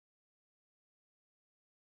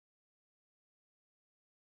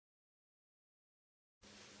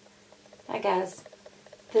Hi guys,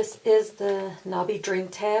 this is the Model B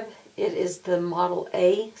DreamTab. It is the Model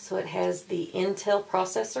A, so it has the Intel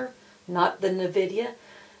processor, not the NVIDIA.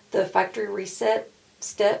 The factory reset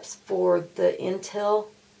steps for the Intel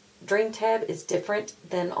DreamTab is different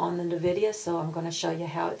than on the NVIDIA, so I'm going to show you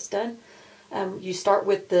how it's done. You start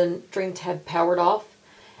with the DreamTab powered off,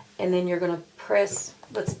 and then you're going to press,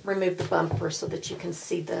 let's remove the bumper so that you can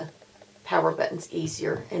see the power buttons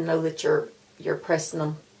easier and know that you're pressing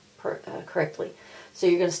them correctly. So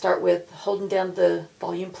you're going to start with holding down the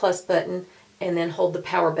volume plus button and then hold the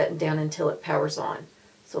power button down until it powers on.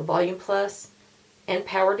 So volume plus and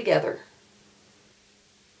power together.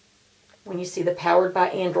 When you see the powered by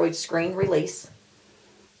Android screen, release.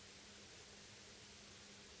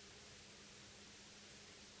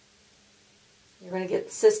 You're going to get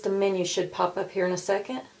the system menu should pop up here in a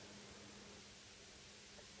second.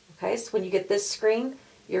 Okay, so when you get this screen,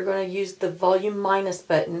 you're going to use the volume minus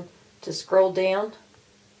button to scroll down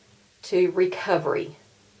to recovery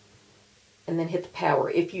and then hit the power.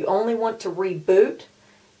 If you only want to reboot,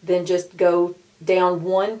 then just go down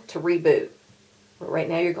 1 to reboot. But right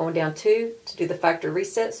now you're going down 2 to do the factory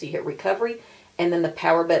reset, so you hit recovery and then the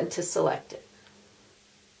power button to select it.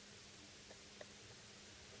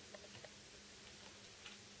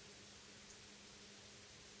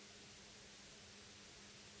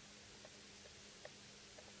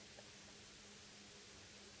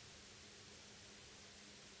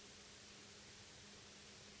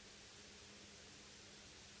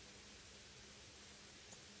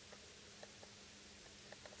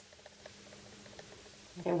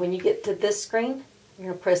 And when you get to this screen, you're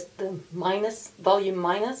going to press the volume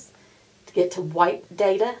minus to get to wipe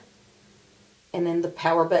data, and then the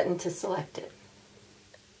power button to select it.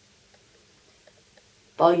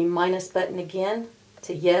 Volume minus button again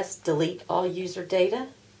to yes, delete all user data.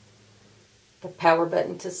 The power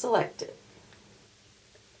button to select it.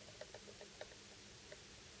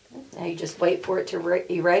 Now you just wait for it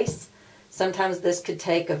to erase. Sometimes this could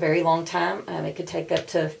take a very long time. It could take up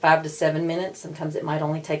to 5 to 7 minutes. Sometimes it might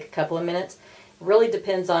only take a couple of minutes. It really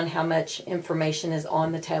depends on how much information is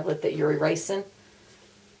on the tablet that you're erasing.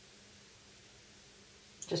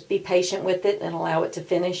 Just be patient with it and allow it to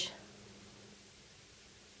finish.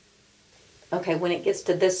 Okay, when it gets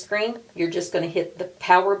to this screen, you're just going to hit the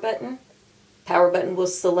power button. Power button will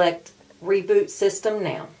select Reboot System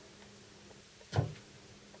Now.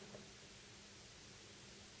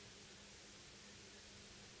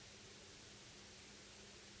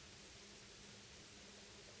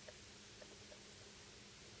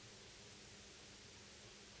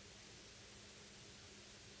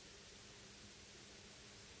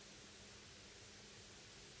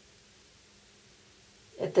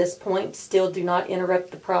 At this point, still do not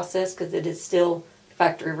interrupt the process because it is still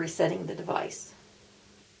factory resetting the device.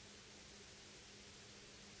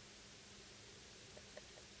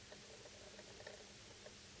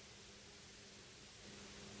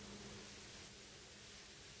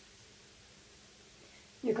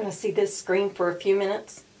 You're going to see this screen for a few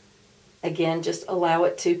minutes. Again, just allow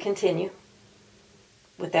it to continue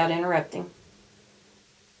without interrupting.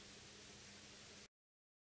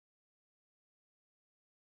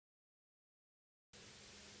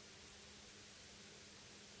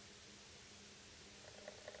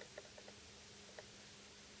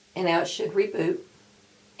 And now it should reboot,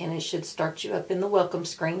 and it should start you up in the welcome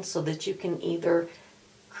screen so that you can either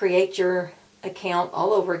create your account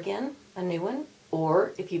all over again, a new one,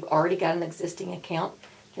 or if you've already got an existing account,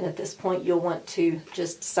 then at this point you'll want to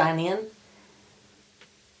just sign in.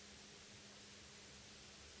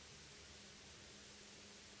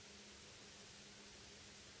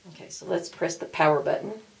 Okay, so let's press the power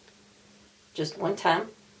button just one time,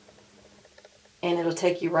 and it'll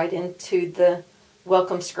take you right into the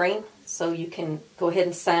welcome screen, so you can go ahead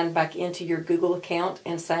and sign back into your Google account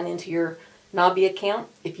and sign into your Model B account.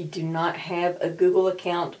 If you do not have a Google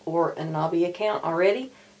account or a Model B account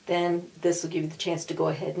already, then this will give you the chance to go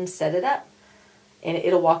ahead and set it up, and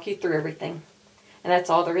it'll walk you through everything. And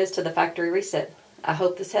that's all there is to the factory reset. I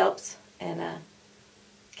hope this helps, and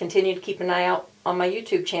continue to keep an eye out on my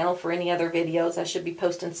YouTube channel for any other videos. I should be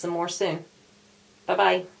posting some more soon.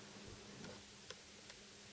 Bye-bye.